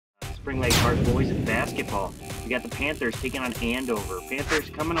Spring Lake Park boys basketball. We got the Panthers taking on Andover.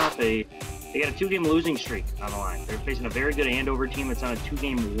 Panthers coming off they got a 2-game losing streak on the line. They're facing a very good Andover team that's on a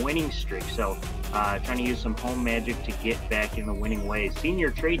 2-game winning streak. So trying to use some home magic to get back in the winning ways.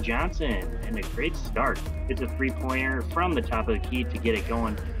 Senior Trey Johnson, and a great start. It's a three-pointer from the top of the key to get it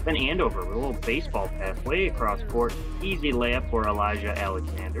going. Then Andover with a little baseball pass way across court. Easy layup for Elijah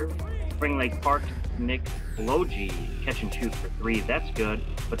Alexander. Spring Lake Park, Nick Logie, catch and shoot for 3. That's good.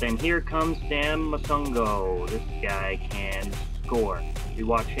 But then here comes Sam Masungo. This guy can score. We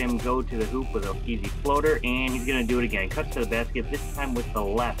watch him go to the hoop with an easy floater, and he's going to do it again. Cuts to the basket, this time with the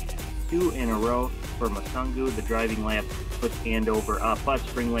left. 2 in a row for Masungu. The driving layup puts Andover up. But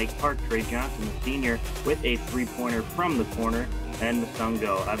Spring Lake Park, Trey Johnson, the senior, with a three-pointer from the corner. And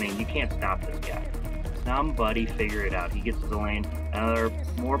Masungo, I mean, you can't stop this guy. Somebody figure it out. He gets to the lane. Another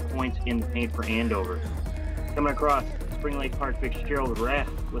more points in the paint for Andover. Coming across, Spring Lake Park, Fitzgerald Ref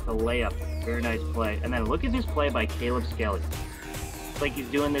with a layup. Very nice play. And then look at this play by Caleb Skelly. It's like he's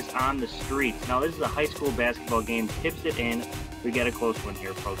doing this on the streets. Now, this is a high school basketball game. Tips it in. We got a close one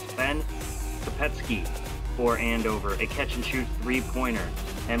here, folks. Ben Kopetsky for Andover. A catch-and-shoot three-pointer.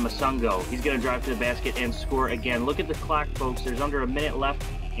 And Masungo, he's going to drive to the basket and score again. Look at the clock, folks. There's under a minute left,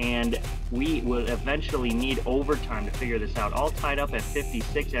 and we will eventually need overtime to figure this out. All tied up at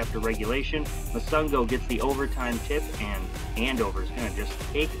 56 after regulation. Masungo gets the overtime tip, and Andover is going to just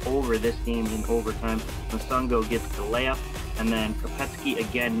take over this game in overtime. Masungo gets the layup, and then Kopetsky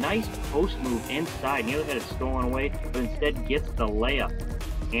again. Nice post move inside. Nearly had it stolen away, but instead gets the layup.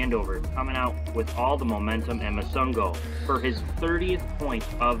 Andover coming out with all the momentum, and Masungo, for his 30th point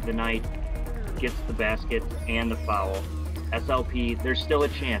of the night, gets the basket and the foul. SLP, there's still a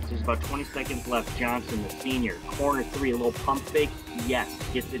chance. There's about 20 seconds left. Johnson, the senior, corner 3, a little pump fake. Yes,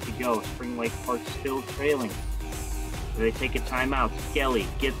 gets it to go. Spring Lake Park still trailing. They take a timeout. Skelly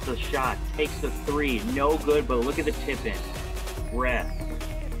gets the shot, takes the 3. No good, but look at the tip in. Ref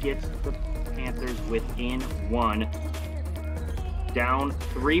gets the Panthers within 1. Down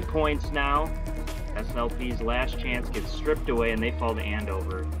 3 points now. SLP's last chance gets stripped away, and they fall to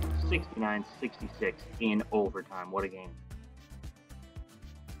Andover 69-66 in overtime. What a game.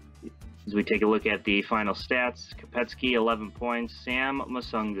 As we take a look at the final stats, Kopetsky 11 points, Sam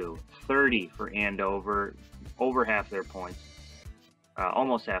Masungu 30 for Andover, over half their points,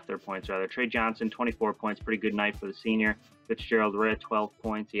 almost half their points rather. Trey Johnson 24 points, pretty good night for the senior. Fitzgerald Red 12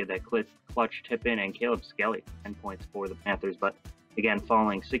 points, he had that clutch tip in, and Caleb Skelly 10 points for the Panthers, but again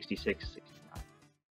falling 66-66.